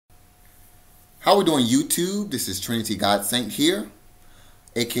How we doing, YouTube? This is Trinity God Saint here,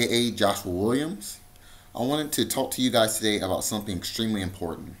 aka Joshua Williams. I wanted to talk to you guys today about something extremely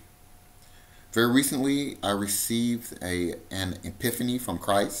important. Very recently, I received an epiphany from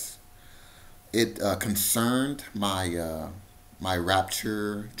Christ. It concerned my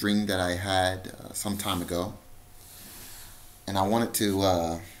rapture dream that I had some time ago, and I wanted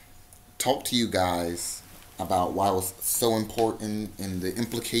to talk to you guys about why it was so important and the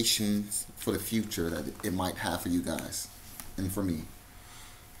implications for the future that it might have for you guys and for me.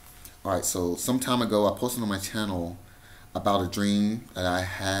 All right, so some time ago, I posted on my channel about a dream that I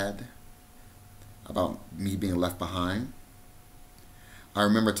had about me being left behind. I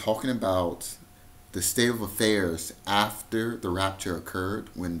remember talking about the state of affairs after the rapture occurred,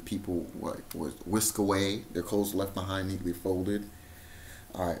 when people were whisked away, their clothes left behind, neatly folded.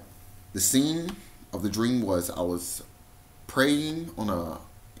 All right, the scene of the dream was I was praying on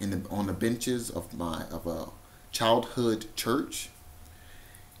the benches of a childhood church,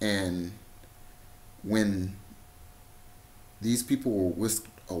 and when these people were whisked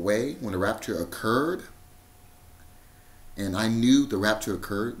away, when the rapture occurred, and I knew the rapture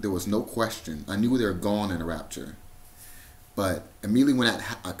occurred, there was no question. I knew they were gone in the rapture. But immediately when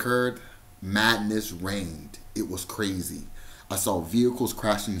that occurred, madness reigned. It was crazy. I saw vehicles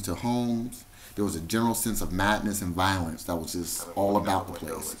crashing into homes. There was a general sense of madness and violence that was just all about the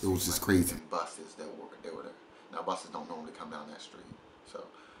place. It was just crazy. Buses that were there. Now buses don't normally come down that street, so,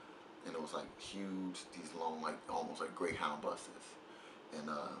 and it was like huge, these long, like almost like Greyhound buses, and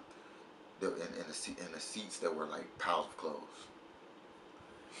in the seats there were like piles of clothes,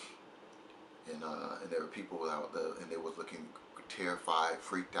 and there were people out there, and they was looking terrified,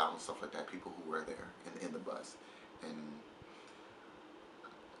 freaked out, and stuff like that. People who were there in the bus, and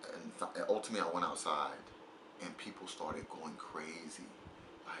ultimately I went outside, and people started going crazy,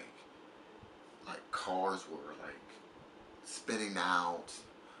 like cars were like spinning out,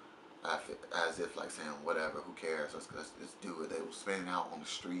 as if like saying, whatever, who cares, let's do it. They were spinning out on the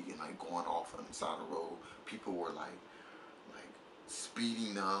street and like going off on the side of the road. People were like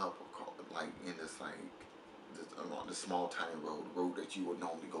speeding up, like in this along this small tiny road that you would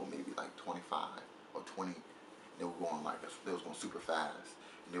normally go maybe like 25 or 20. They were going they was going super fast,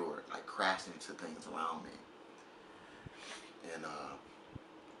 and they were like crashing into things around me, and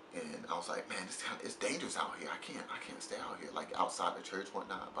I was like, man, it's dangerous out here. I can't stay out here, like outside the church,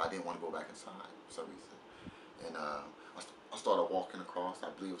 whatnot. But I didn't want to go back inside for some reason. And I started walking across. I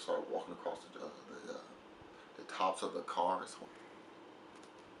believe I started walking across the tops of the cars.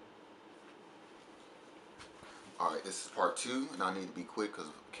 All right, this is part two, and I need to be quick because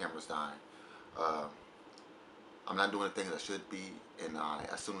the camera's dying. Uh, I'm not doing the things I should be, and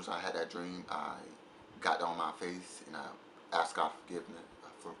as soon as I had that dream, I got down on my face and I asked God forgiveness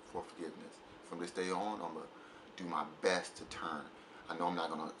for forgiveness. From this day on, I'm gonna do my best to turn. I know I'm not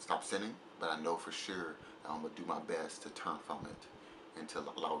gonna stop sinning, but I know for sure that I'm gonna do my best to turn from it and to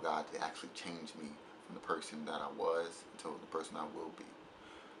allow God to actually change me from the person that I was to the person I will be.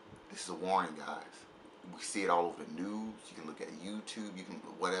 This is a warning, guys. We see it all over the news. You can look at YouTube. You can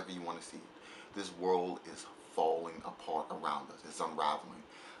whatever you want to see. This world is falling apart around us. It's unraveling.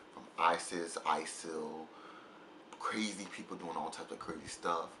 From ISIS, ISIL, crazy people doing all types of crazy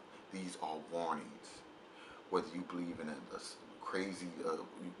stuff. These are warnings. Whether you believe in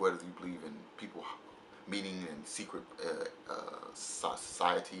whether you believe in people meeting in secret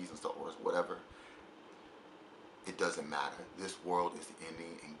societies and stuff, or whatever, it doesn't matter. This world is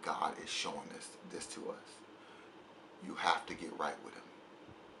ending, and God is showing this to us. You have to get right with Him.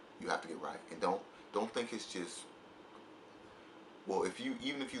 You have to get right, and don't think it's just, well,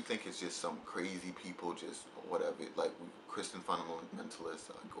 even if you think it's just some crazy people, just whatever, like Christian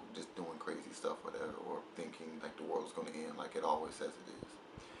fundamentalists, just doing crazy stuff, whatever, or thinking like the world's going to end, like it always says it is.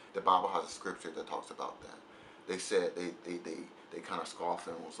 The Bible has a scripture that talks about that. They said they kind of scoffed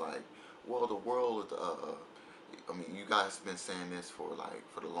and was like, well, the world. I mean, you guys have been saying this for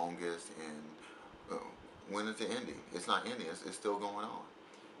the longest, and when is it ending? It's not ending. It's still going on.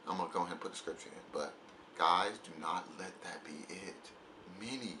 I'm gonna go ahead and put the scripture in, but guys, do not let that be it.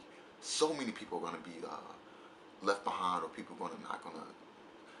 So many people are gonna be left behind, or people not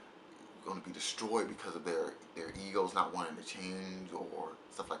gonna be destroyed because of their egos not wanting to change or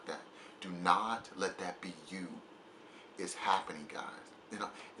stuff like that. Do not let that be you. It's happening, guys. You know,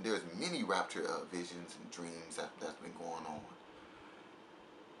 and there's many rapture visions and dreams that's been going on.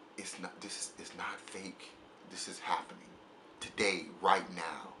 It's not fake. This is happening today, right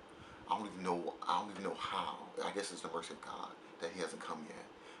now. I don't even know how. I guess it's the mercy of God that He hasn't come yet.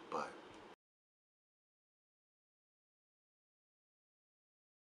 But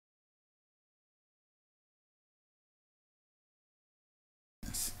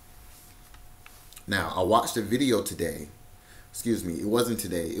Now, I watched a video today. Excuse me, it wasn't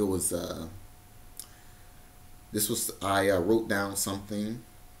today. It was, I wrote down something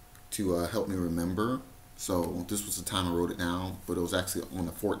to help me remember. So this was the time I wrote it down, but it was actually on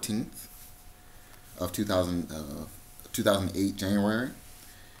the 14th of 2008, January.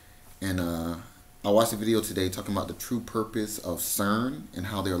 And I watched a video today talking about the true purpose of CERN and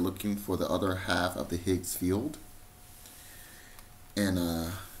how they're looking for the other half of the Higgs field.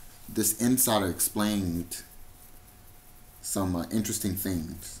 And this insider explained some interesting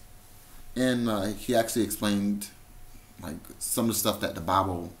things. And he actually explained like some of the stuff that the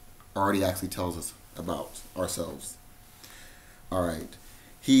Bible already actually tells us about ourselves. All right.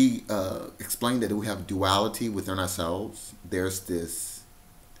 He explained that we have duality within ourselves. There's this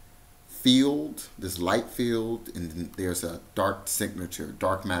field, this light field, and then there's a dark signature,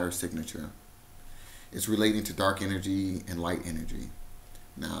 dark matter signature. It's relating to dark energy and light energy.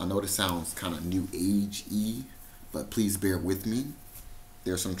 Now, I know this sounds kind of new age-y, but please bear with me.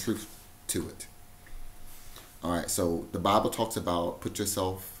 There's some truth to it. All right, so the Bible talks about put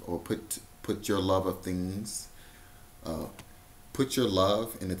yourself, or put your love of things, put your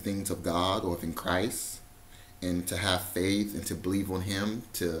love in the things of God or in Christ, and to have faith and to believe on Him,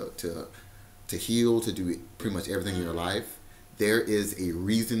 to heal, to do pretty much everything in your life. There is a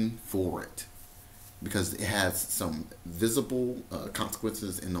reason for it, because it has some visible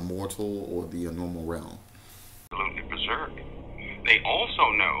consequences in the mortal or the normal realm. Absolutely berserk. They also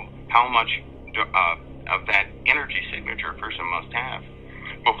know how much of that energy signature a person must have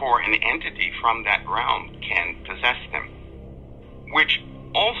before an entity from that realm can possess them, which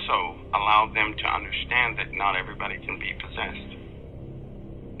also allowed them to understand that not everybody can be possessed.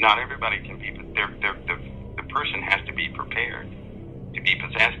 Not everybody can be, the person has to be prepared. To be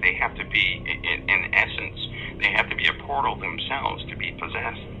possessed, they have to be, in essence, they have to be a portal themselves to be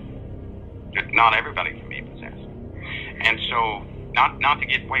possessed. Not everybody can be possessed. And so, not to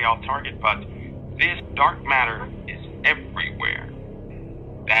get way off target, but this dark matter is everywhere.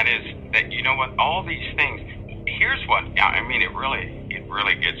 That you know what, all these things, here's what, I mean, it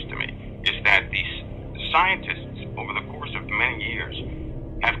really gets to me, is that these scientists, over the course of many years,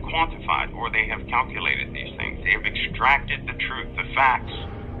 have quantified, or they have calculated these things. They have extracted the truth, the facts,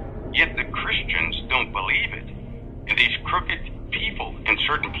 yet the Christians don't believe it. And these crooked people in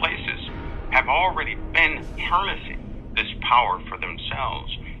certain places have already been harnessing this power for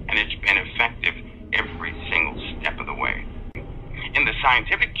themselves, and it's been effective every single step of the way. In the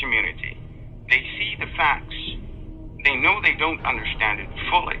scientific community, they see the facts. They know they don't understand it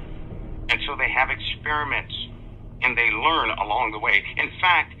fully, and so they have experiments, and they learn along the way. In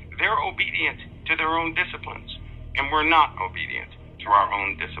fact, they're obedient to their own disciplines, and we're not obedient to our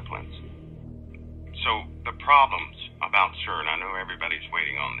own disciplines. So the problems about CERN, I know everybody's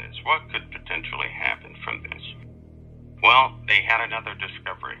waiting on this. What could potentially happen from this? Well, they had another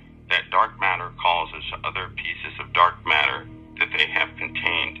discovery, that dark matter causes other pieces of dark matter that they have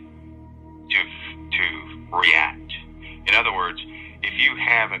contained to react. In other words, if you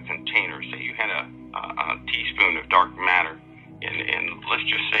have a container, say you had a teaspoon of dark matter, and let's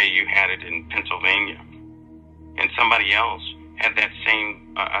just say you had it in Pennsylvania, and somebody else had that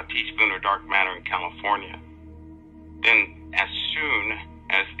same a teaspoon of dark matter in California, then as soon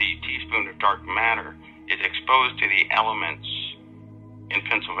as the teaspoon of dark matter is exposed to the elements in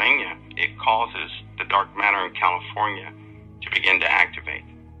Pennsylvania, it causes the dark matter in California to begin to activate.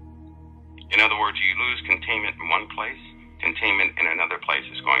 In other words, you lose containment in one place, containment in another place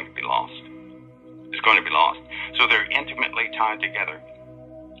is going to be lost. It's going to be lost. So they're intimately tied together.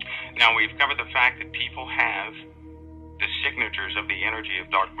 Now, we've covered the fact that people have the signatures of the energy of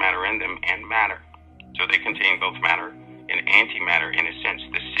dark matter in them and matter. So they contain both matter and antimatter, in a sense,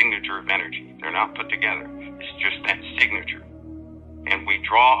 the signature of energy. They're not put together. It's just that signature. And we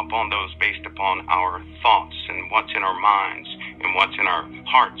draw upon those based upon our thoughts and what's in our minds and what's in our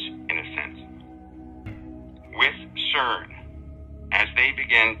hearts, in a sense. With CERN, as they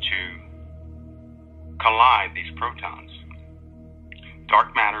begin to collide these protons,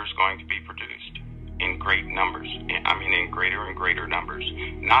 dark matter is going to be produced in great numbers. I mean, in greater and greater numbers.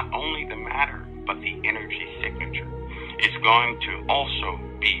 Not only the matter, but the energy signature is going to also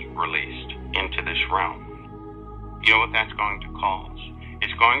be released into this realm. You know what that's going to cause?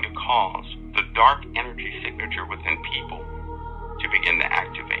 It's going to cause the dark energy signature within people to begin to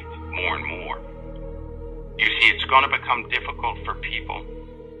activate more and more. You see, it's going to become difficult for people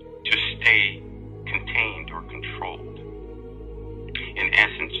to stay contained or controlled. In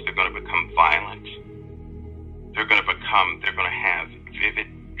essence, they're going to become violent. They're going to have vivid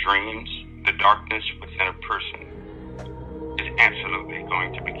dreams. The darkness within a person is absolutely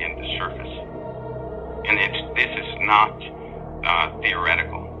going to begin to surface. And this is not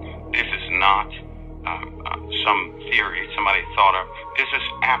theoretical. This is not some theory somebody thought of. This is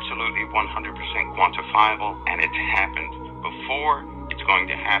absolutely 100% quantifiable, and it's happened before. It's going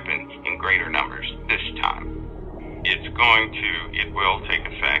to happen in greater numbers this time. It will take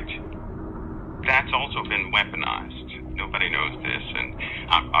effect. That's also been weaponized. Nobody knows this, and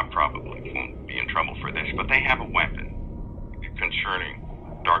I probably won't be in trouble for this, but they have a weapon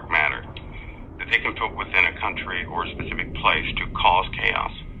concerning dark matter that they can put within a country or a specific place to cause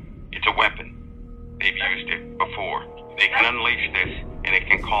chaos. It's a weapon. They've used it before. They can unleash this, and it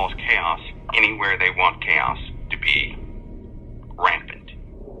can cause chaos anywhere they want chaos to be rampant.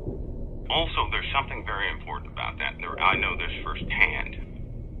 Also, there's something very important about that. I know this firsthand.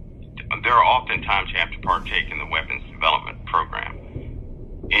 There are often times you have to partake in the weapons development program,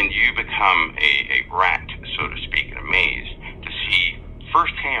 and you become a rat, so to speak, in a maze to see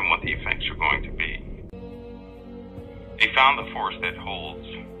firsthand what the effects are going to be. They found the force that holds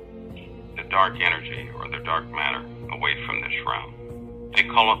the dark energy or the dark matter away from this realm. They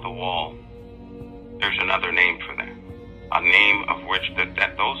call it the wall. There's another name for that. A name of which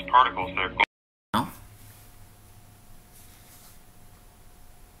that those particles that are going.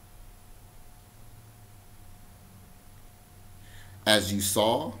 As you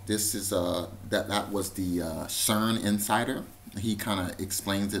saw, this is that was the CERN insider. He kind of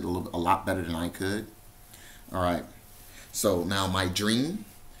explains it a lot better than I could. All right. So now my dream,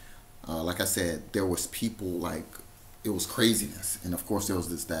 like I said, there was people, like, it was craziness, and of course there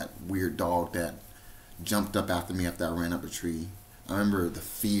was that weird dog that jumped up after me after I ran up a tree. I remember the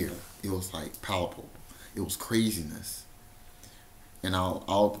fear. It was like palpable. It was craziness. And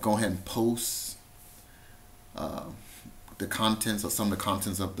I'll go ahead and post the contents, or some of the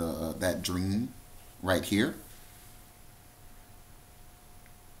contents of that dream right here.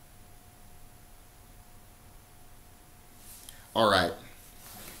 All right.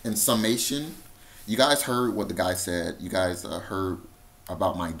 In summation, you guys heard what the guy said. You guys heard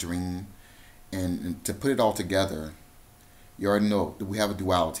about my dream. And to put it all together, you already know that we have a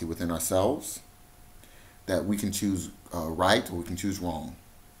duality within ourselves, that we can choose right or we can choose wrong.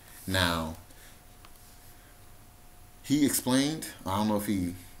 Now, he explained, I don't know if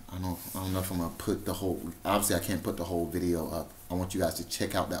I'm gonna put the whole, obviously I can't put the whole video up. I want you guys to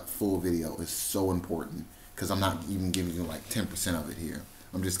check out that full video. It's so important, because I'm not even giving you like 10% of it here.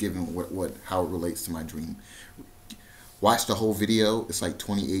 I'm just giving how it relates to my dream. Watch the whole video. It's like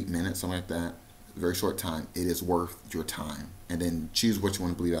 28 minutes, something like that. Very short time. It is worth your time. And then choose what you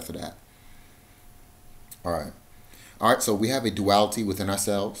want to believe after that. All right. All right, so we have a duality within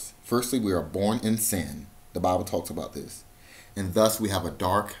ourselves. Firstly, we are born in sin. The Bible talks about this. And thus we have a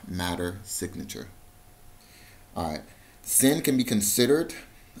dark matter signature. All right. Sin can be considered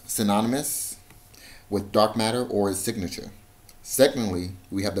synonymous with dark matter or its signature. Secondly,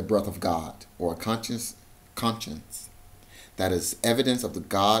 we have the breath of God, or a conscience that is evidence of the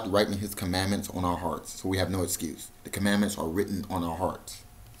God writing his commandments on our hearts. So we have no excuse. The commandments are written on our hearts.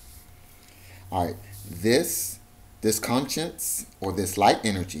 All right. This conscience, or this light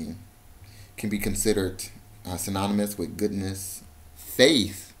energy, can be considered synonymous with goodness,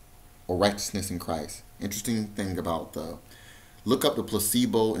 faith, or righteousness in Christ. Interesting thing about look up the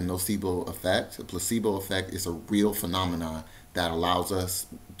placebo and nocebo effect. The placebo effect is a real phenomenon that allows us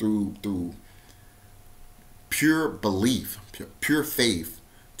through pure belief, pure faith,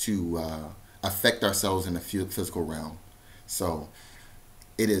 to affect ourselves in the physical realm. So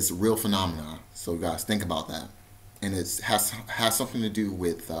it is real phenomenon. So guys, think about that. And it has something to do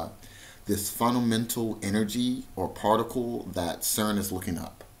with this fundamental energy or particle that CERN is looking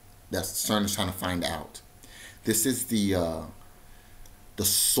up. That CERN is trying to find out. This is the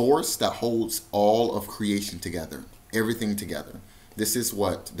source that holds all of creation together, everything together. This is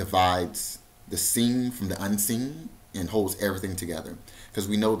what divides the seen from the unseen and holds everything together. Because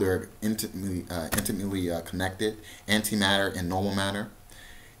we know they're intimately connected, antimatter and normal matter.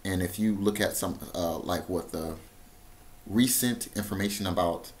 And if you look at some, like what the recent information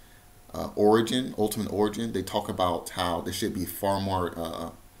about ultimate origin, they talk about how there should be far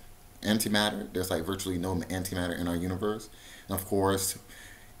more antimatter. There's like virtually no antimatter in our universe. And of course,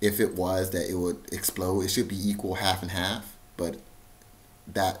 if it was, that it would explode. It should be equal, half and half. But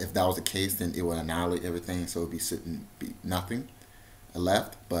if that was the case, then it would annihilate everything. So it would be nothing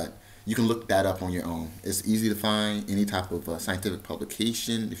left. But you can look that up on your own. It's easy to find. Any type of scientific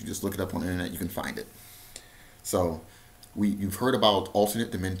publication, if you just look it up on the internet, you can find it. So you've heard about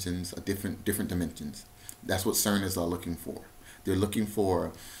alternate dimensions, different dimensions. That's what CERN is looking for. They're looking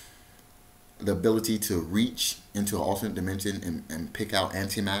for the ability to reach into an alternate dimension and pick out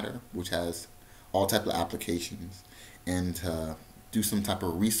antimatter, which has all type of applications, and do some type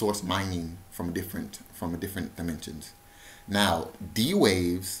of resource mining from different dimensions. Now, D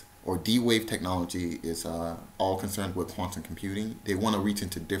waves or D wave technology is all concerned with quantum computing. They want to reach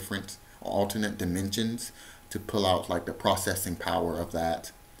into different alternate dimensions to pull out like the processing power of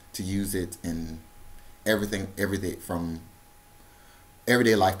that, to use it in everything from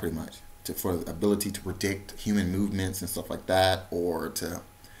everyday life pretty much, for the ability to predict human movements and stuff like that, or to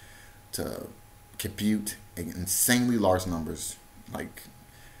compute insanely large numbers, like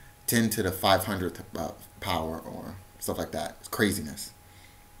 10 to the 500th power or stuff like that. It's craziness.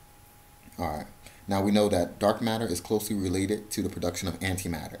 All right. Now we know that dark matter is closely related to the production of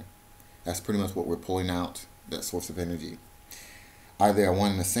antimatter. That's pretty much what we're pulling out, that source of energy. Either they are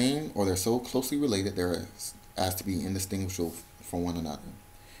one and the same, or they're so closely related they're as to be indistinguishable from one another.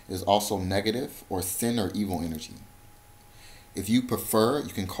 It is also negative or sin or evil energy. If you prefer,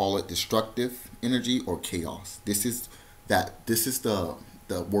 you can call it destructive energy or chaos. This is the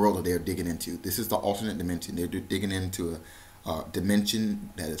world that they're digging into. This is the alternate dimension. They're digging into a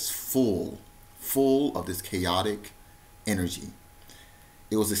dimension that is full of this chaotic energy.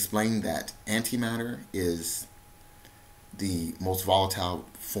 It was explained that antimatter is the most volatile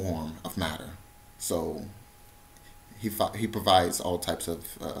form of matter. So he provides all types of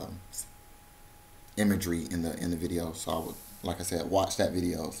imagery in the video. So I would, like I said, watch that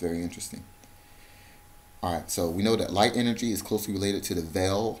video. It's very interesting. All right, so we know that light energy is closely related to the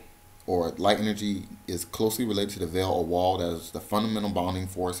veil, or light energy is closely related to the veil or wall that is the fundamental bonding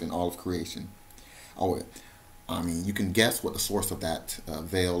force in all of creation. I mean, you can guess what the source of that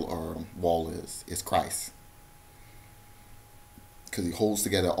veil or wall is. It's Christ, because he holds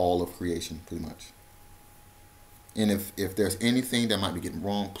together all of creation pretty much. And if there's anything that might be getting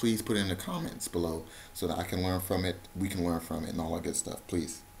wrong, please put it in the comments below so that I can learn from it, we can learn from it, and all that good stuff,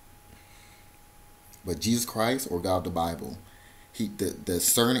 please. But Jesus Christ, or God the Bible, the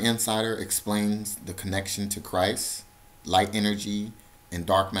CERN Insider explains the connection to Christ, light energy, and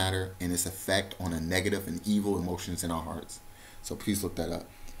dark matter, and its effect on the negative and evil emotions in our hearts. So please look that up.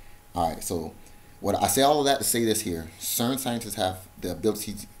 All right, so what I say all of that to say this here: CERN scientists have the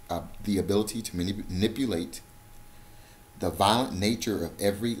ability to manipulate the violent nature of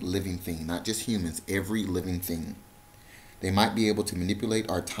every living thing, not just humans, every living thing. They might be able to manipulate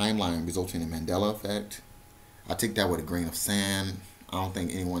our timeline, resulting in a Mandela effect. I take that with a grain of sand. I don't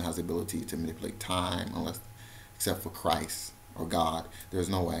think anyone has the ability to manipulate time except for Christ or God. There's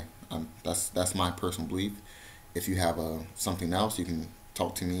no way. That's my personal belief. If you have something else, you can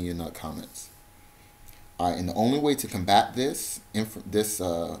talk to me in the comments. All right, and the only way to combat this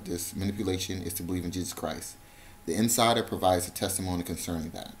manipulation is to believe in Jesus Christ. The Insider provides a testimony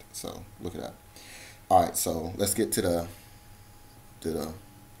concerning that. So look it up. All right, so let's get to the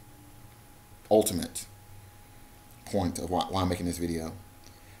ultimate point of why I'm making this video.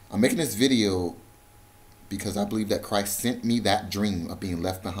 I'm making this video because I believe that Christ sent me that dream of being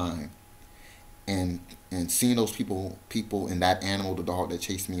left behind, and seeing those people and that animal, the dog that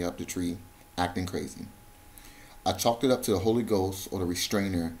chased me up the tree, acting crazy. I chalked it up to the Holy Ghost, or the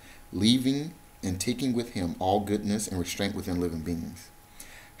restrainer, leaving and taking with him all goodness and restraint within living beings.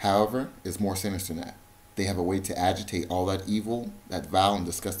 However, it's more sinister than that. They have a way to agitate all that evil, that vile and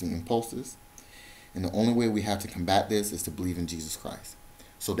disgusting impulses. And the only way we have to combat this is to believe in Jesus Christ.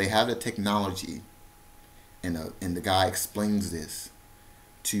 So they have the technology, and the guy explains this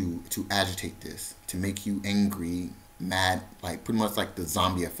to agitate this, to make you angry, mad, like pretty much like the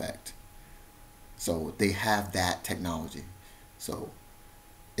zombie effect. So they have that technology. So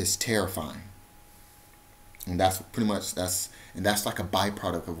it's terrifying. And that's pretty much that's like a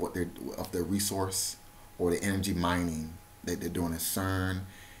byproduct of what the resource or the energy mining that they're doing at CERN,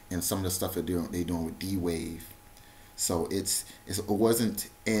 and some of the stuff they're doing with D wave. So it wasn't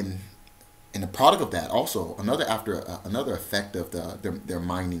in the product of that. Also, another effect of their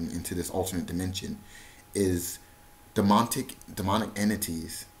mining into this alternate dimension is demonic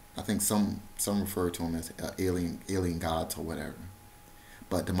entities. I think some refer to them as alien gods or whatever.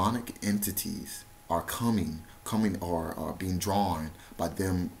 But demonic entities are coming or are being drawn by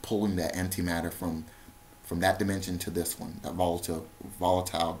them pulling that antimatter from that dimension to this one, that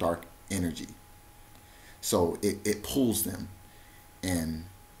volatile dark energy. So it pulls them, and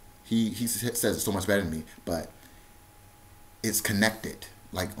he says it so much better than me, but it's connected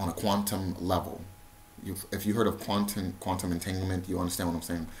like on a quantum level. If you heard of quantum entanglement, you understand what I'm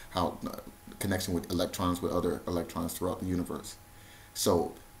saying, how connection with electrons with other electrons throughout the universe.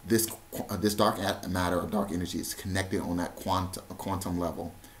 So this dark matter or dark energy is connected on that quantum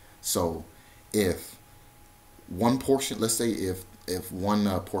level. So if one portion, let's say if if one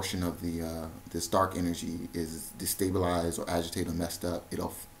portion of the this dark energy is destabilized or agitated or messed up,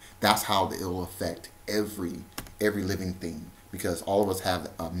 that's how it'll affect every living thing, because all of us have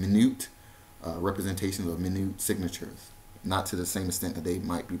minute representations of minute signatures, not to the same extent that they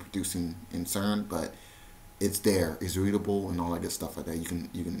might be producing in CERN, but it's there, it's readable and all that good stuff like that. You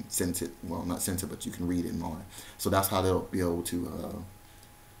can sense it, well, not sense it, but you can read it and all that. So that's how they'll be able to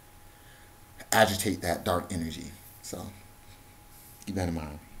agitate that dark energy. So keep that in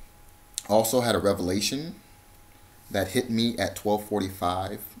mind. I also had a revelation that hit me at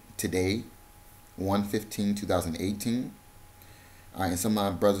 12:45 today, 1/15/2018. All right, and some of my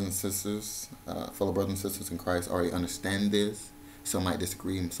brothers and sisters, fellow brothers and sisters in Christ, already understand this. Some might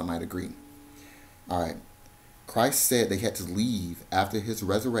disagree, and some might agree. All right. Christ said they had to leave after his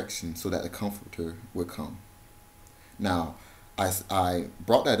resurrection so that the Comforter would come. Now, I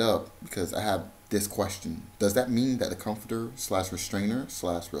brought that up because I have this question. Does that mean that the Comforter / Restrainer /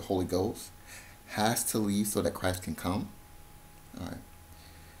 the Holy Ghost has to leave so that Christ can come? All right.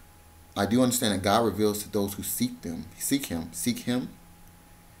 I do understand that God reveals to those who seek him,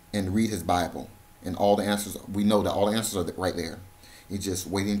 and read his Bible. And all the answers, we know that all the answers are right there. It's just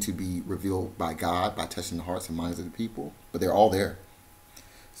waiting to be revealed by God, by touching the hearts and minds of the people. But they're all there.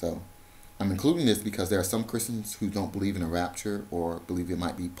 So I'm including this because there are some Christians who don't believe in a rapture or believe it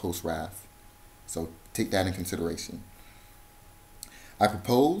might be post-wrath. So take that in consideration. I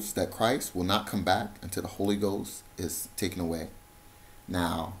propose that Christ will not come back until the Holy Ghost is taken away.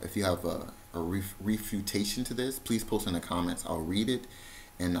 Now, if you have a refutation to this, please post in the comments. I'll read it,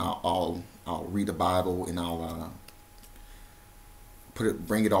 and I'll read the Bible, and I'll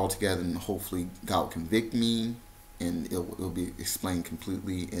bring it all together, and hopefully God will convict me, and it'll be explained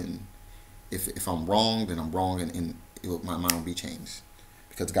completely. And if I'm wrong, then I'm wrong, and my mind will be changed,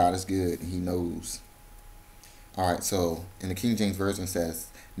 because God is good and He knows. All right, so in the King James Version says,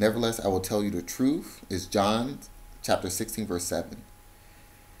 "Nevertheless, I will tell you the truth." Is John chapter 16, verse 7.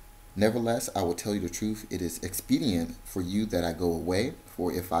 "Nevertheless, I will tell you the truth. It is expedient for you that I go away.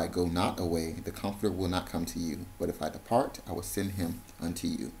 For if I go not away, the Comforter will not come to you. But if I depart, I will send him unto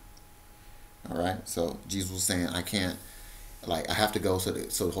you." All right. So Jesus was saying, I have to go so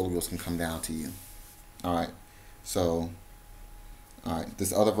the Holy Ghost can come down to you. All right. So, all right.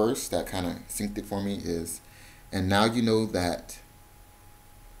 This other verse that kind of synced it for me is, "And now you know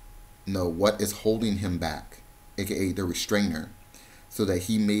what is holding him back, aka the restrainer, so that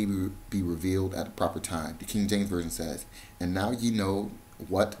he may be revealed at the proper time." The King James Version says, "And now ye know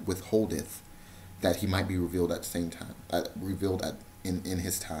what withholdeth, that he might be revealed at the same time, in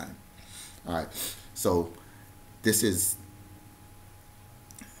his time." All right, so this is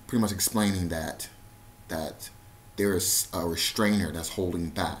pretty much explaining that there is a restrainer that's holding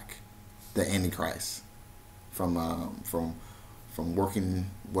back the Antichrist from working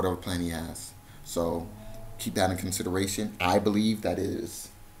whatever plan he has. So keep that in consideration. I believe that is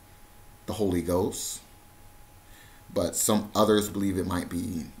the Holy Ghost, but some others believe it might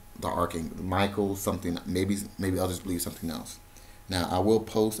be the Archangel Michael, something. Maybe others believe something else. Now, I will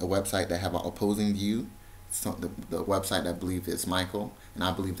post a website that have an opposing view. The website that believes it's Michael, and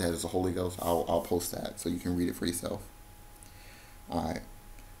I believe that is the Holy Ghost. I'll post that so you can read it for yourself. All right,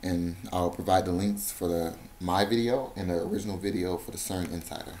 and I'll provide the links for my video and the original video for the CERN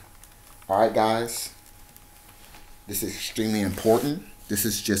Insider. All right, guys. This is extremely important. This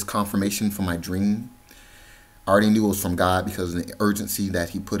is just confirmation for my dream. I already knew it was from God because of the urgency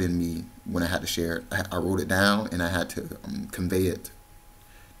that He put in me when I had to share it. I wrote it down, and I had to convey it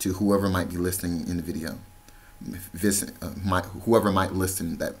to whoever might be listening in the video. Whoever might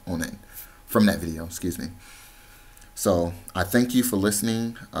listen from that video, excuse me. So I thank you for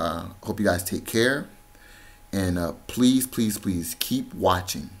listening. Hope you guys take care. And please, please, please keep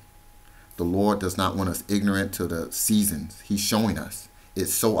watching. The Lord does not want us ignorant to the seasons. He's showing us.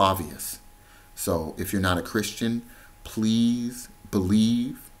 It's so obvious. So if you're not a Christian, please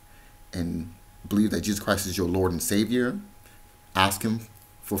believe that Jesus Christ is your Lord and Savior. Ask Him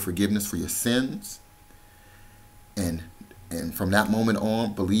for forgiveness for your sins. And from that moment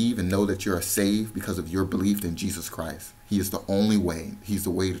on, believe and know that you are saved because of your belief in Jesus Christ. He is the only way. He's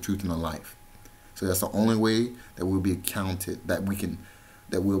the way, the truth, and the life. So that's the only way that we'll be accounted, that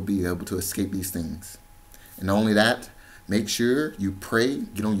we'll be able to escape these things. And not only that, make sure you pray,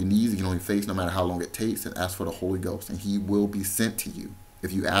 get on your knees, get on your face, no matter how long it takes, and ask for the Holy Ghost. And He will be sent to you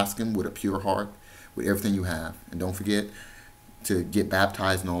if you ask Him with a pure heart, with everything you have. And don't forget to get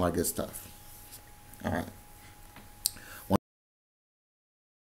baptized and all that good stuff. All right.